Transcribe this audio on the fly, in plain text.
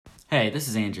Hey, this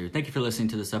is Andrew. Thank you for listening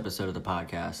to this episode of the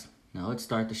podcast. Now let's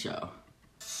start the show.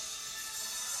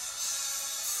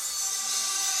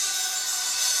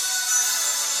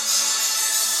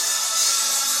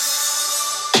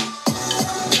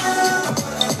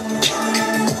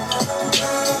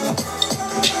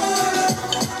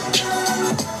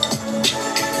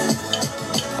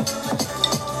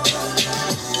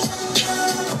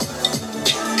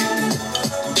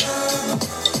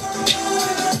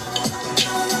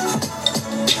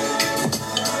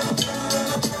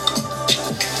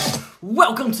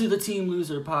 Welcome to the Team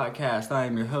Loser Podcast. I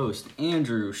am your host,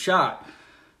 Andrew Schott.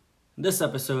 This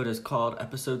episode is called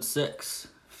Episode 6,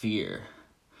 Fear.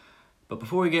 But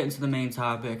before we get into the main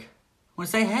topic, I want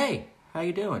to say, hey, how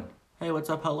you doing? Hey, what's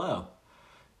up, hello?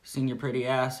 Seen your pretty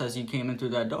ass as you came in through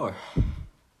that door.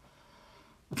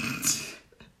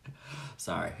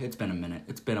 Sorry, it's been a minute.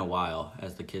 It's been a while,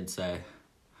 as the kids say.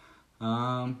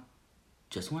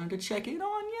 Just wanted to check in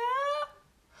on ya.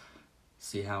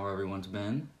 See how everyone's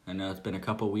been. I know it's been a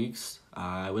couple weeks.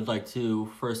 I would like to,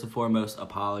 first and foremost,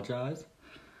 apologize.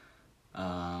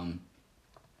 I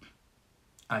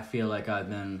feel like I've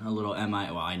been a little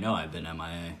MIA. Well, I know I've been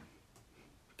MIA.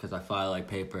 Because I fly like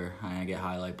paper. I get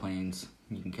high like planes.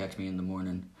 You can catch me in the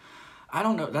morning. I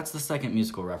don't know. That's the second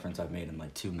musical reference I've made in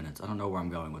like 2 minutes. I don't know where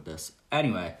I'm going with this.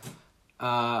 Anyway,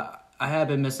 I have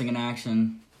been missing in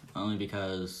action. Only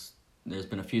because there's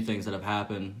been a few things that have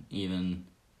happened. Even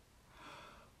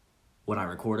when I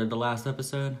recorded the last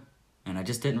episode, and I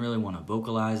just didn't really want to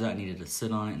vocalize it. I needed to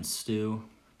sit on it and stew.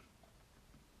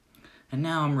 And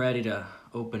now I'm ready to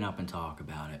open up and talk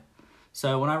about it.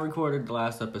 So when I recorded the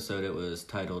last episode, it was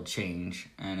titled Change,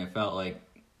 and it felt like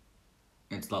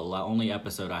it's the only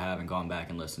episode I haven't gone back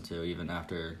and listened to, even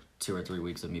after 2 or 3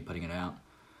 weeks of me putting it out.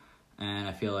 And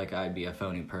I feel like I'd be a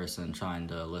phony person trying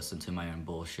to listen to my own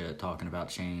bullshit talking about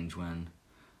change when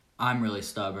I'm really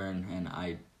stubborn and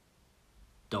I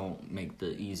don't make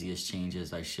the easiest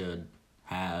changes I should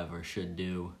have or should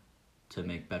do to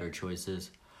make better choices.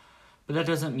 But that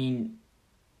doesn't mean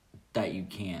that you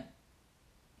can't.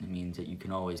 It means that you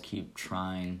can always keep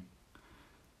trying.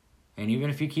 And even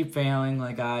if you keep failing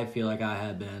like I feel like I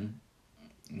have been,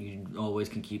 you always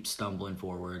can keep stumbling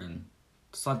forward and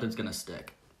something's gonna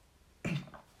stick.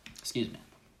 Excuse me.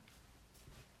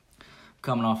 I'm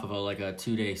coming off of a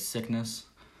 2-day sickness.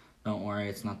 Don't worry,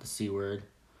 it's not the C word.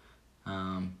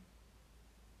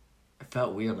 It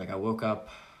felt weird. I woke up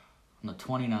on the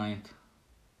 29th,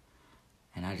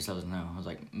 and I was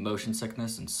like motion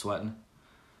sickness and sweating.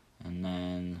 And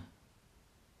then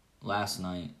last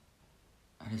night,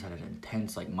 I just had an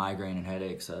intense migraine and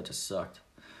headache, so it just sucked.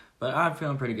 But I'm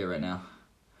feeling pretty good right now.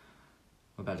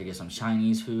 We're about to get some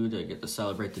Chinese food to get to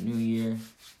celebrate the new year.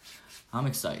 I'm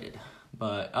excited.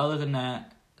 But other than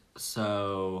that,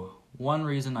 so one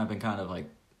reason I've been kind of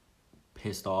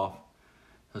pissed off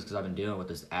was because I've been dealing with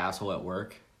this asshole at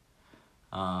work.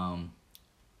 For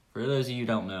those of you who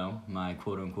don't know, my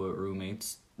quote-unquote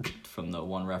roommates, from the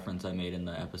one reference I made in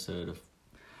the episode of,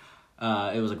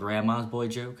 it was a grandma's boy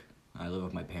joke. I live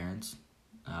with my parents.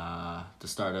 The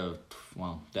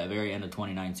very end of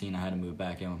 2019, I had to move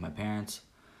back in with my parents.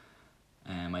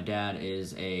 And my dad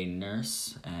is a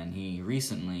nurse, and he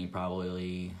recently,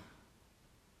 probably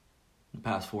the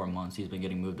past 4 months, he's been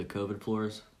getting moved to COVID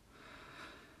floors.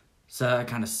 So that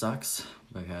kind of sucks,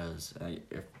 because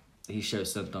if he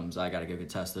shows symptoms, I got to go get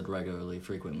tested regularly,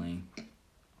 frequently.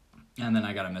 And then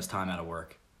I got to miss time out of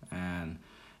work. And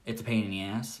it's a pain in the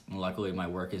ass. And luckily, my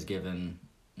work has given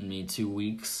me 2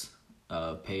 weeks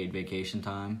of paid vacation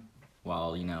time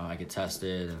while, I get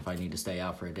tested and if I need to stay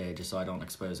out for a day just so I don't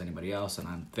expose anybody else. And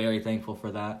I'm very thankful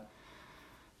for that.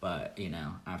 But,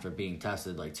 after being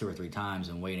tested 2 or 3 times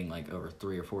and waiting over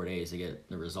 3 or 4 days to get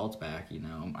the results back,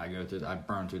 I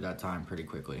burn through that time pretty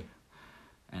quickly.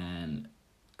 And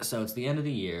so it's the end of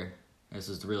the year. This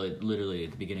is literally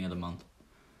at the beginning of the month.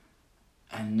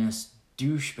 And this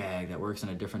douchebag that works in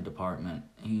a different department,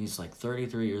 he's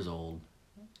 33 years old.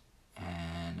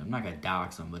 And I'm not going to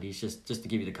dox him, but he's just to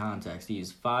give you the context,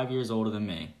 he's 5 years older than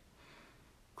me.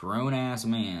 Grown-ass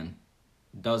man.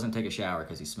 Doesn't take a shower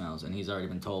because he smells, and he's already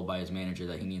been told by his manager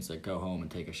that he needs to go home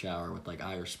and take a shower with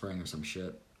Irish Spring or some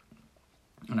shit.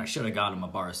 And I should have got him a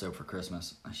bar of soap for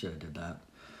Christmas. I should have did that.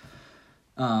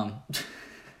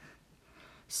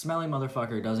 Smelly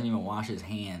motherfucker doesn't even wash his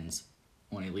hands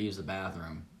when he leaves the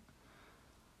bathroom.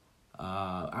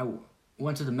 I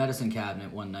went to the medicine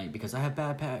cabinet one night because I have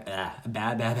bad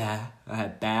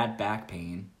back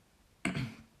pain,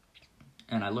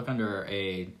 and I look under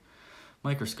a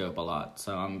microscope a lot,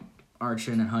 so I'm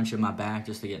arching and hunching my back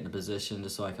just to get into position,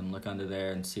 just so I can look under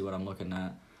there and see what I'm looking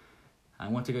at. I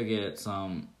went to go get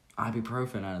some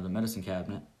ibuprofen out of the medicine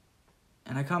cabinet.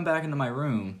 And I come back into my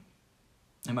room,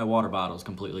 and my water bottle's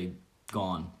completely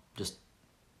gone. Just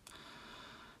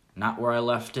not where I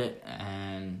left it.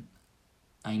 And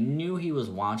I knew he was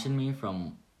watching me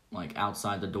from, like,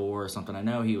 outside the door or something. I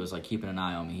know he was, like, keeping an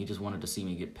eye on me. He just wanted to see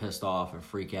me get pissed off and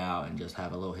freak out and just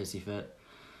have a little hissy fit.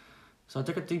 So I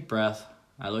took a deep breath.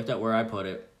 I looked at where I put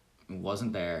it. It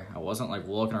wasn't there. I wasn't, like,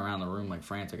 looking around the room like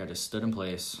frantic. I just stood in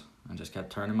place and just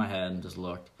kept turning my head and just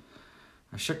looked.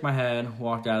 I shook my head,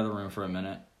 walked out of the room for a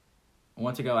minute. I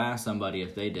went to go ask somebody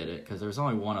if they did it, because there was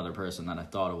only one other person that I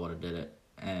thought would have did it,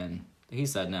 and he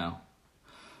said no.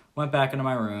 Went back into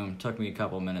my room, took me a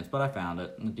couple minutes, but I found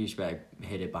it, and the douchebag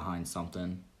hid it behind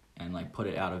something and, like, put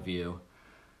it out of view.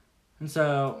 And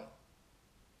so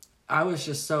I was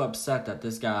just so upset that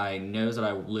this guy knows that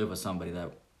I live with somebody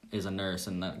that is a nurse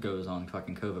and that goes on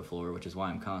fucking COVID floor, which is why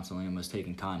I'm constantly almost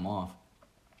taking time off.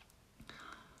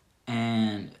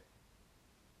 And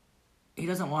he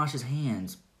doesn't wash his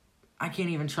hands. I can't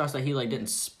even trust that he, like, didn't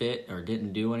spit or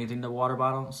didn't do anything to the water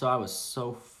bottle. So I was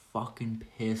so fucking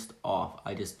pissed off.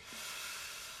 I just,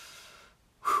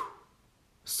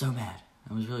 so mad.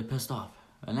 I was really pissed off.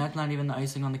 And that's not even the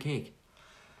icing on the cake.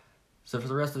 So for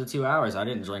the rest of the 2 hours, I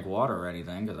didn't drink water or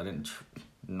anything, because I'm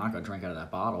not going to drink out of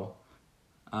that bottle.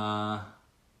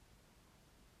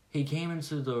 He came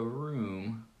into the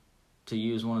room to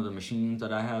use one of the machines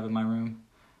that I have in my room,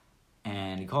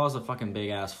 and he caused a fucking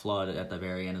big-ass flood at the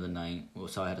very end of the night,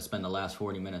 so I had to spend the last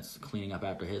 40 minutes cleaning up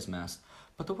after his mess.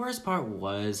 But the worst part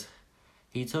was,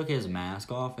 he took his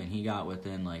mask off, and he got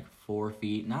within, like, 4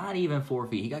 feet, not even 4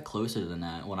 feet, he got closer than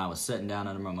that when I was sitting down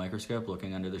under my microscope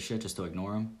looking under the shit just to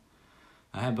ignore him.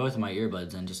 I had both of my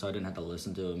earbuds in just so I didn't have to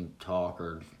listen to him talk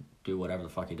or do whatever the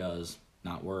fuck he does,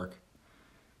 not work.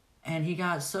 And he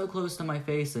got so close to my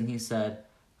face and he said,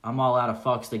 "I'm all out of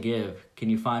fucks to give. Can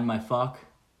you find my fuck?"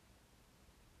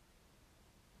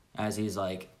 As he's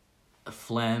like,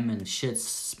 phlegm and shit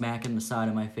smacking the side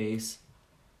of my face.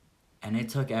 And it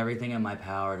took everything in my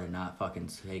power to not fucking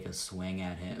take a swing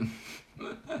at him.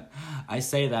 I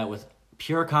say that with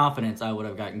pure confidence I would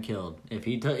have gotten killed. If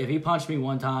he punched me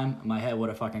one time, my head would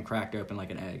have fucking cracked open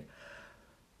like an egg.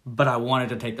 But I wanted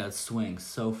to take that swing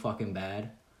so fucking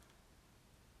bad.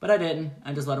 But I didn't.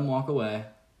 I just let him walk away.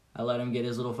 I let him get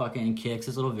his little fucking kicks,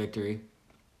 his little victory.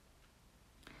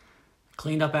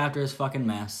 Cleaned up after his fucking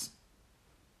mess.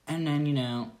 And then, you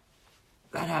know,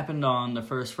 that happened on the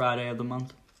first Friday of the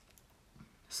month.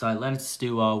 So I let it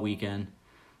stew all weekend.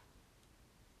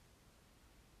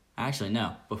 Actually,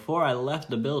 no. Before I left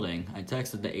the building, I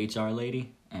texted the HR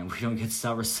lady, and we don't get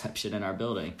cell reception in our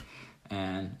building.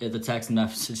 And the text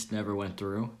message never went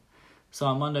through. So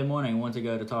on Monday morning, I went to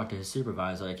go to talk to his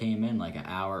supervisor. I came in like an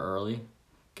hour early.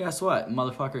 Guess what?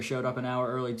 Motherfucker showed up an hour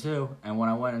early too. And when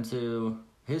I went into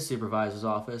his supervisor's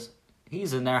office,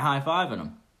 he's in there high-fiving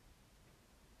him.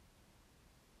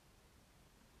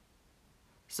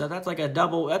 So that's like a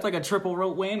triple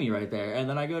rope whammy right there. And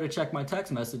then I go to check my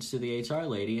text message to the HR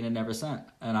lady and it never sent.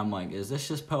 And I'm like, is this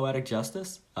just poetic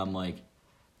justice? I'm like,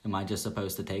 am I just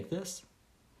supposed to take this?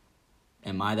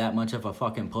 Am I that much of a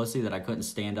fucking pussy that I couldn't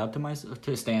stand up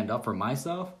to stand up for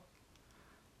myself?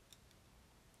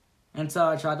 And so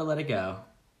I tried to let it go.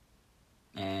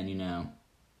 And, you know,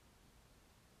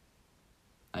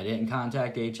 I didn't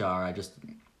contact HR. I just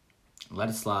let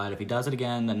it slide. If he does it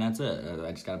again, then that's it.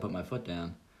 I just gotta put my foot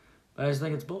down. But I just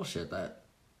think it's bullshit that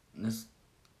this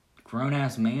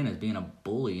grown-ass man is being a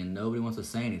bully and nobody wants to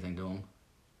say anything to him.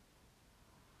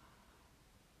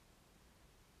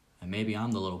 And maybe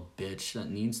I'm the little bitch that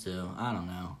needs to. I don't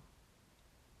know.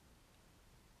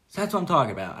 So that's what I'm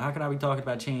talking about. How can I be talking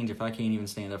about change if I can't even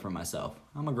stand up for myself?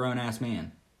 I'm a grown-ass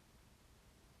man.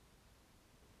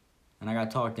 And I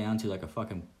got talked down to like a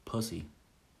fucking pussy.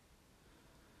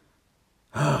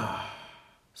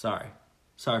 Sorry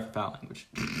for foul language.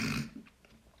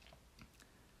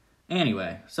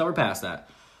 Anyway, so we're past that.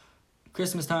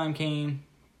 Christmas time came.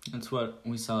 That's what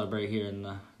we celebrate here in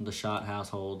the Schott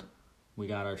household. We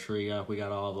got our tree up. We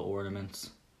got all the ornaments.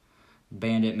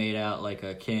 Bandit made out like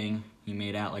a king. He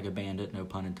made out like a bandit, no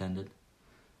pun intended.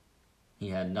 He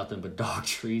had nothing but dog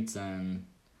treats, and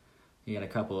he had a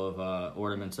couple of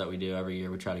ornaments that we do every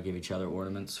year. We try to give each other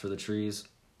ornaments for the trees.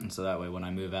 And so that way when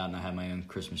I move out and I have my own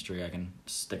Christmas tree, I can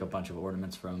stick a bunch of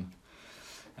ornaments from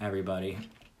everybody.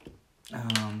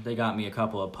 They got me a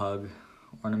couple of pug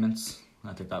ornaments.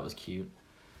 I think that was cute.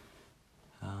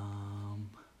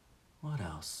 What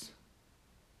else?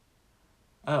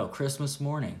 Oh, Christmas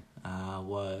morning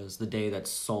was the day that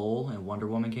Soul and Wonder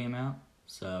Woman came out.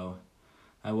 So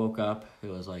I woke up, it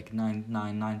was like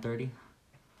 9:30.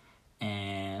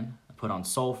 And I put on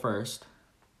Soul first.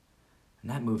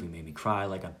 And that movie made me cry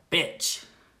like a bitch.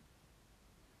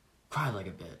 Cry like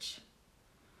a bitch.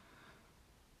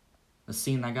 The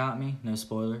scene that got me, no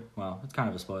spoiler. Well, it's kind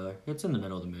of a spoiler. It's in the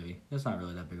middle of the movie. It's not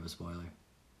really that big of a spoiler.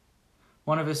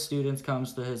 One of his students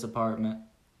comes to his apartment.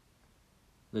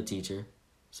 The teacher.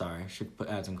 Sorry, should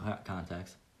add some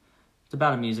context. It's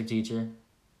about a music teacher.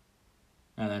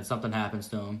 And then something happens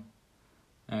to him.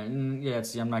 And yeah,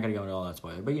 I'm not going to go into all that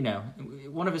spoiler. But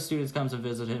one of his students comes and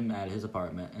visit him at his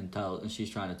apartment and she's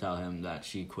trying to tell him that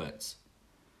she quits.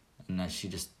 And that she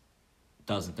just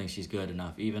doesn't think she's good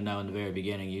enough. Even though in the very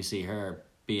beginning you see her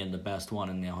being the best one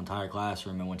in the entire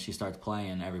classroom. And when she starts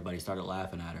playing, everybody started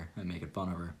laughing at her and making fun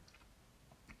of her.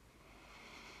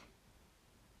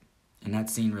 And that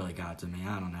scene really got to me.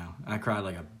 I don't know. I cried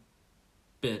like a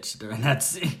bitch during that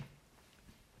scene.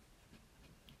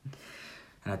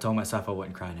 And I told myself I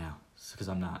wouldn't cry now. Because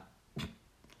I'm not.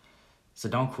 So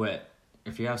don't quit.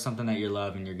 If you have something that you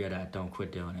love and you're good at, don't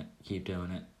quit doing it. Keep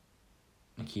doing it.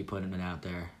 And keep putting it out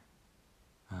there.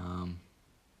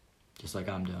 Just like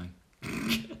I'm doing.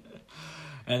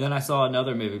 And then I saw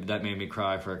another movie that made me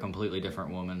cry for a completely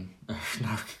different woman.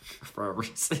 For a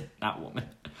reason. Not woman.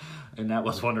 And that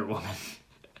was Wonder Woman.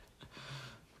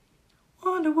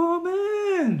 Wonder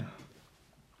Woman!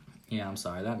 Yeah, I'm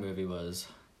sorry. That movie was...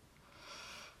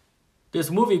 This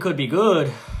movie could be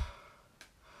good,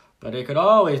 but it could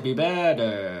always be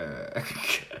better.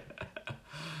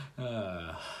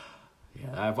 Yeah,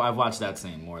 I've watched that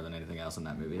scene more than anything else in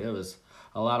that movie. It was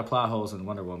a lot of plot holes in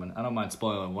Wonder Woman. I don't mind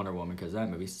spoiling Wonder Woman because that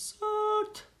movie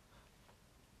sucked.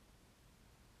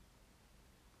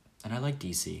 And I like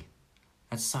DC.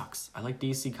 That sucks. I like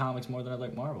DC Comics more than I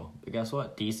like Marvel. But guess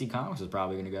what? DC Comics is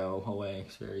probably going to go away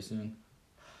very soon.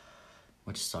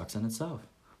 Which sucks in itself.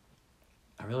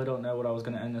 I really don't know what I was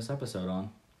going to end this episode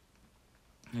on.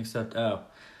 Except,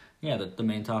 the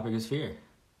main topic is fear.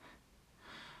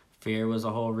 Fear was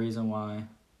the whole reason why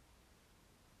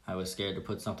I was scared to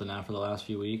put something out for the last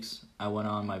few weeks. I went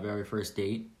on my very first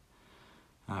date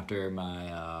after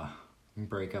my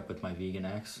breakup with my vegan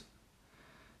ex.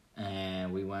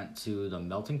 And we went to the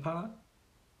Melting Pot.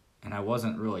 And I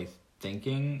wasn't really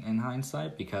thinking in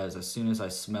hindsight because as soon as I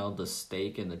smelled the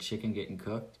steak and the chicken getting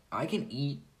cooked, I can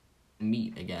eat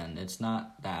meat again. It's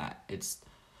not that. It's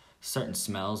certain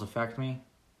smells affect me.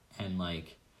 And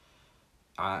like,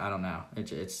 I don't know.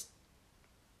 It's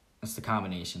the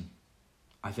combination.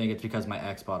 I think it's because my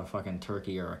ex bought a fucking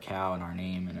turkey or a cow in our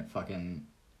name and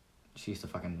she used to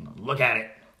fucking look at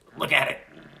it. I'm like,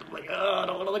 oh, I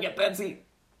don't want to look at Betsy.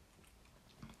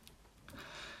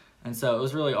 And so it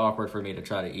was really awkward for me to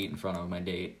try to eat in front of my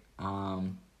date.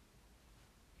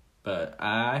 But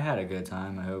I had a good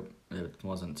time. I hope it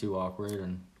wasn't too awkward.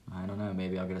 And I don't know,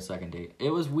 maybe I'll get a second date. It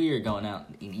was weird going out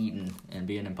and eating and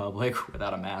being in public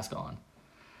without a mask on.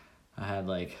 I had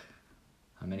like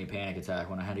a mini panic attack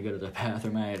when I had to go to the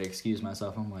bathroom. I had to excuse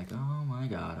myself. I'm like, oh my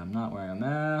God, I'm not wearing a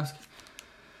mask.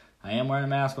 I am wearing a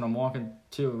mask when I'm walking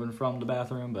to and from the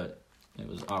bathroom, but it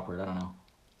was awkward. I don't know.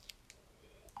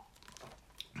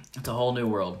 It's a whole new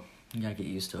world. You gotta get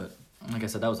used to it. Like I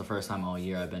said, that was the first time all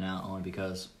year I've been out, only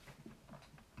because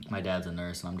my dad's a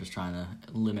nurse and I'm just trying to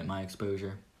limit my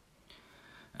exposure.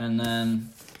 And then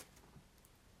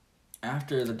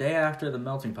after the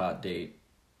Melting Pot date,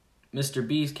 Mr.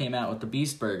 Beast came out with the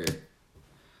Beast Burger.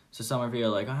 So some of you are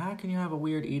like, oh, how can you have a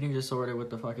weird eating disorder with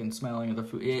the fucking smelling of the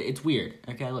food? It's weird.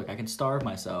 Okay, look, I can starve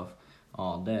myself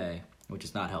all day, which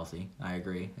is not healthy. I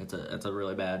agree. It's a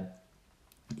really bad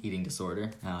eating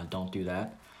disorder. Don't do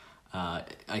that.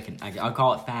 I'll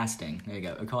call it fasting. There you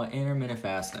go. I call it intermittent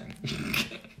fasting.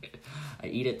 I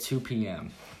eat at 2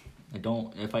 p.m.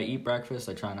 If I eat breakfast,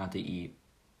 I try not to eat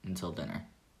until dinner.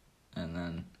 And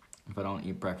then if I don't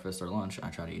eat breakfast or lunch, I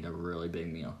try to eat a really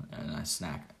big meal and I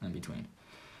snack in between.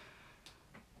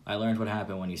 I learned what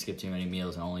happened when you skip too many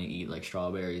meals and only eat like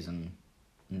strawberries and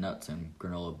nuts and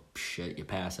granola shit. You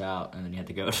pass out and then you have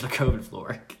to go to the COVID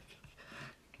floor.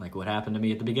 Like what happened to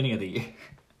me at the beginning of the year.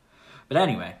 But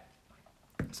anyway,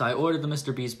 so I ordered the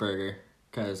Mr. Beast Burger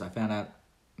because I found out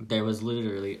there was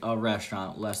literally a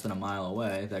restaurant less than a mile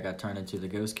away that got turned into the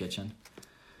ghost kitchen.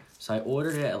 So I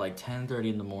ordered it at like 10:30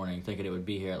 in the morning, thinking it would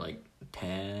be here at like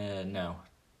 10. No,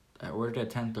 I ordered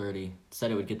it at 10:30. Said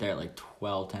it would get there at like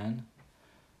 12:10.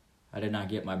 I did not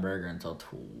get my burger until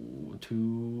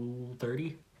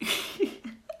 2:30.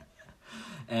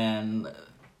 And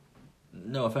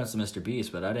no offense to Mr.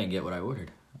 Beast, but I didn't get what I ordered.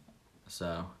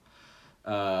 So,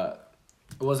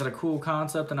 was it a cool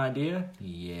concept and idea?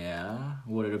 Yeah.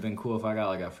 Would it have been cool if I got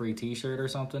like a free t-shirt or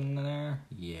something in there?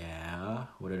 Yeah.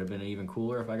 Would it have been even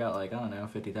cooler if I got like, I don't know,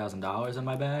 $50,000 in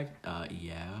my bag?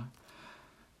 Yeah.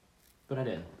 But I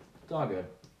didn't. It's all good.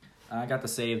 I got to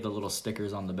save the little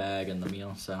stickers on the bag and the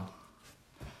meal, so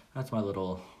that's my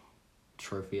little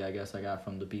trophy, I guess, I got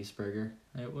from the Beast Burger.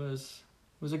 It was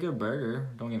a good burger,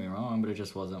 don't get me wrong, but it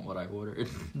just wasn't what I ordered.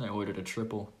 I ordered a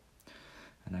triple,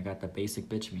 and I got the basic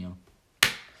bitch meal.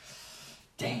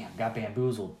 Damn, got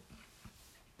bamboozled.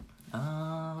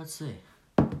 Let's see.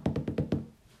 I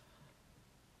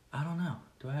don't know.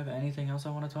 Do I have anything else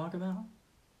I want to talk about?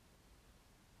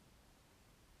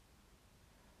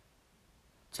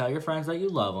 Tell your friends that you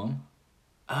love them.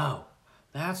 Oh,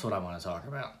 that's what I want to talk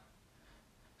about.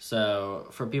 So,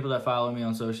 for people that follow me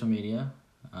on social media,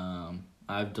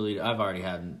 I've already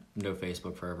had no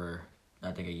Facebook for over,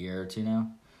 I think, a year or two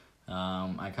now.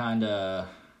 I kind of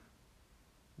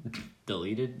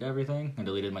deleted everything. I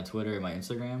deleted my Twitter and my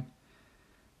Instagram.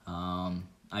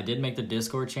 I did make the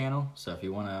Discord channel, so if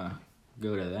you want to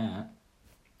go to that.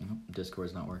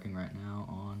 Discord's not working right now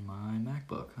on my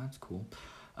MacBook. That's cool.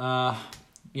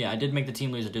 Yeah, I did make the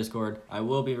Team Loser Discord. I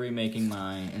will be remaking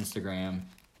my Instagram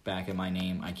back in my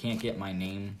name. I can't get my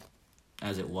name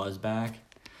as it was back,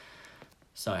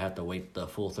 so I have to wait the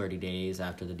full 30 days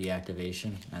after the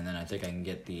deactivation, and then I think I can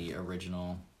get the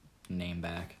original name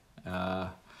back.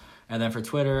 And then for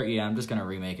Twitter, yeah, I'm just going to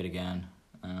remake it again.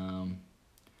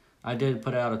 I did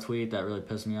put out a tweet that really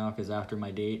pissed me off because after my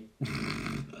date,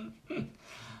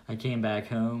 I came back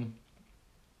home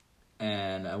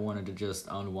and I wanted to just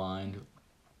unwind.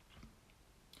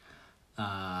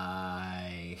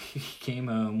 I came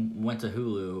home, went to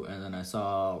Hulu, and then I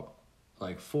saw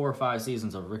like 4 or 5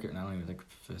 seasons of Rick and I don't even think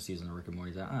 5th season of Rick and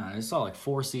Morty's out. I saw like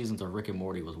 4 seasons of Rick and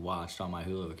Morty was watched on my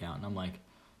Hulu account, and I'm like,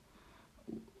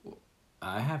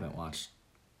 I haven't watched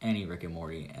any Rick and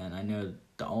Morty, and I know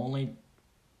the only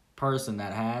person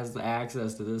that has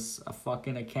access to this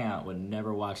fucking account would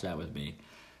never watch that with me.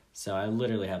 So I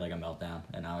literally had like a meltdown,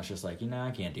 and I was just like, I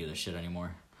can't do this shit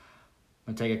anymore.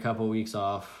 I'm gonna take a couple weeks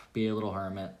off, be a little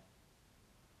hermit,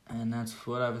 and that's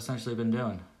what I've essentially been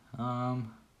doing. Now,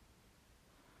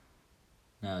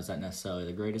 is that necessarily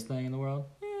the greatest thing in the world?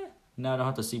 Now I don't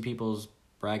have to see people's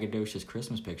braggadocious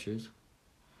Christmas pictures.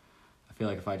 I feel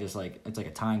like if I just it's like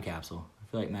a time capsule. I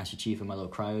feel like Master Chief in my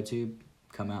little cryo tube,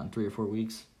 come out in 3 or 4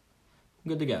 weeks. I'm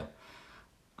good to go.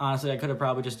 Honestly, I could have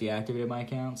probably just deactivated my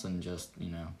accounts and just,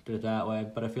 did it that way.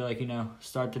 But I feel like,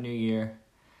 start the new year,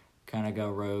 kind of go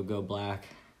rogue, go black,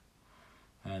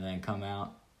 and then come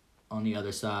out on the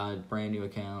other side, brand new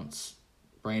accounts,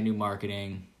 brand new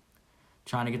marketing,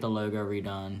 trying to get the logo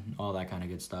redone, all that kind of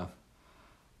good stuff.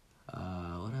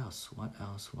 What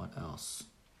else?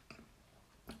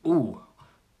 Ooh,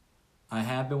 I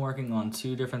have been working on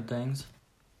 2 different things.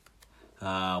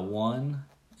 One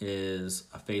is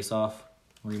a Face Off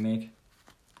remake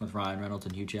with Ryan Reynolds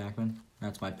and Hugh Jackman.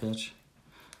 That's my pitch.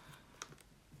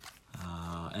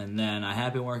 And then I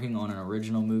have been working on an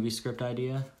original movie script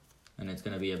idea, and it's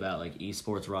going to be about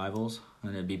esports rivals,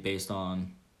 and it'd be based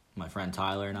on my friend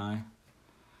Tyler and I.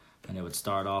 And it would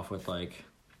start off with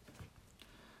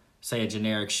say a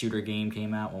generic shooter game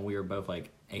came out when we were both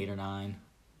 8 or 9.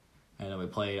 And then we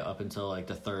played up until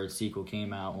the 3rd sequel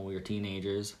came out when we were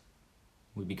teenagers.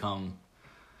 We become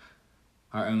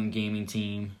our own gaming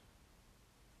team.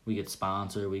 We get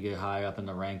sponsored. We get high up in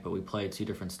the rank, but we play 2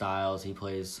 different styles. He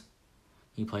plays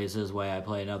his way. I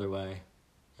play another way.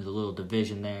 There's a little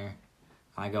division there.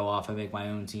 I go off. I make my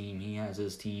own team. He has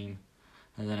his team,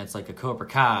 and then it's like a Cobra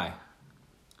Kai.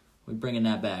 We're bringing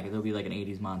that back. It'll be like an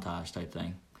 80s montage type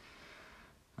thing.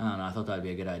 I don't know. I thought that'd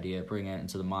be a good idea. Bring it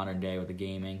into the modern day with the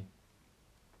gaming.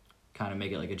 Kind of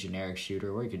make it like a generic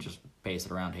shooter, or you could just base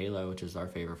it around Halo, which is our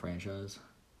favorite franchise.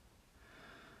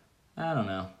 I don't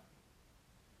know.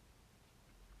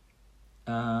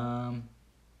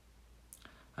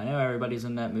 I know everybody's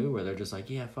in that mood where they're just like,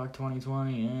 yeah, fuck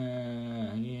 2020,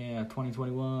 yeah,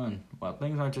 2021. Well,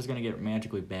 things aren't just gonna get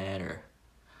magically better.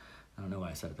 I don't know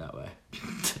why I said it that way.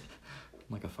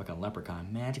 I'm like a fucking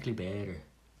leprechaun, magically better.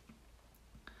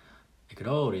 It could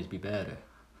always be better.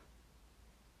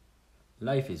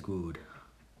 Life is good,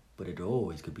 but it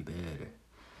always could be better.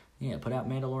 Yeah, put out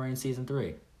Mandalorian Season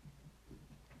 3.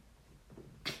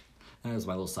 That was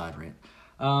my little side rant.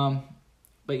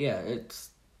 But yeah, it's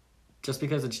just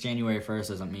because it's January 1st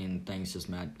doesn't mean things just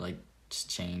just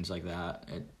change like that.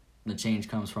 The change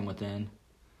comes from within.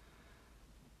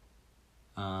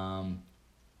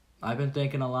 I've been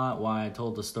thinking a lot why I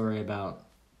told the story about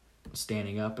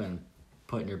standing up and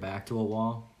putting your back to a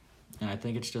wall. And I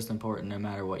think it's just important no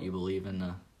matter what you believe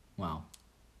in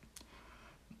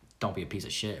don't be a piece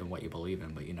of shit in what you believe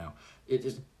in, but it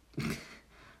just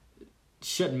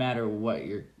shouldn't matter what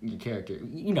your character,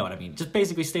 you know what I mean. Just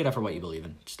basically stand up for what you believe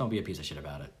in. Just don't be a piece of shit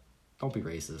about it. Don't be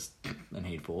racist and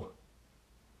hateful.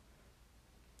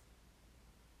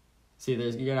 See,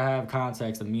 you gotta have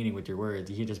context and meaning with your words.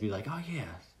 You can't just be like, oh yeah,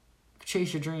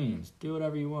 chase your dreams, do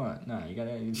whatever you want. No, you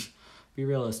gotta be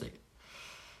realistic.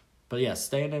 But yeah,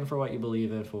 stand in for what you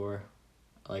believe in for.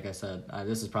 Like I said,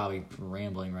 this is probably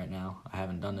rambling right now. I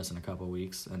haven't done this in a couple of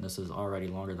weeks, and this is already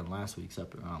longer than last week's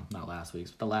episode. Not last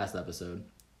week's, but the last episode.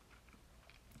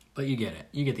 But you get it.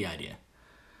 You get the idea.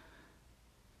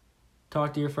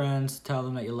 Talk to your friends. Tell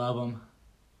them that you love them.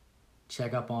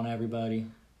 Check up on everybody.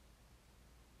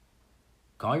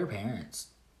 Call your parents.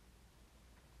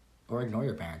 Or ignore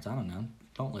your parents. I don't know.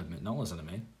 Don't listen to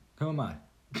me. Who am I?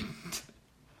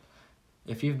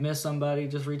 If you've missed somebody,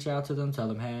 just reach out to them. Tell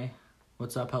them, hey,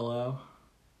 what's up, hello?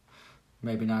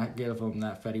 Maybe not give them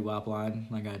that Fetty Wap line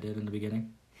like I did in the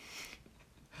beginning.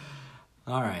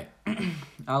 All right.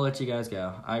 I'll let you guys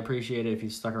go. I appreciate it if you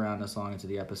stuck around this long into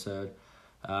the episode.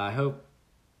 I hope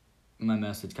my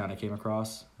message kind of came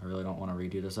across. I really don't want to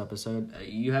redo this episode.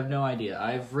 You have no idea.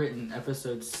 I've written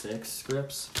episode 6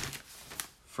 scripts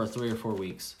for 3 or 4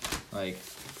 weeks. Like,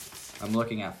 I'm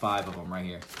looking at 5 of them right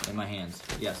here in my hands.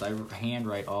 Yes, I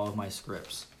handwrite all of my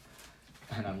scripts.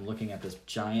 And I'm looking at this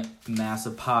giant,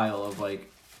 massive pile of, like,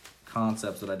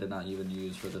 concepts that I did not even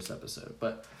use for this episode.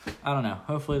 But, I don't know.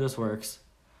 Hopefully this works.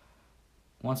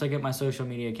 Once I get my social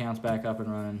media accounts back up and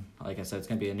running, like I said, it's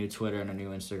going to be a new Twitter and a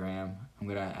new Instagram. I'm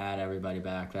going to add everybody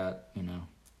back that,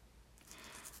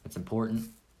 it's important.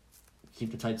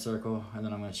 Keep the tight circle. And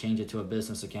then I'm going to change it to a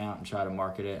business account and try to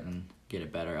market it and get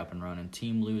it better up and running.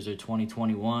 Team Loser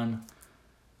 2021.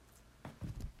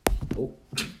 Oh,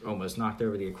 almost knocked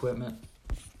over the equipment.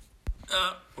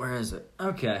 Where is it?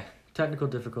 Okay. Technical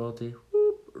difficulty.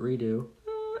 Whoop, redo.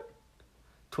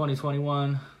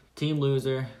 2021. Team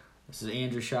Loser. This is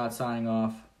Andrew Schott signing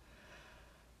off.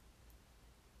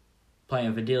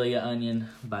 Playing Vidalia Onion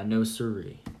by No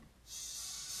Siree.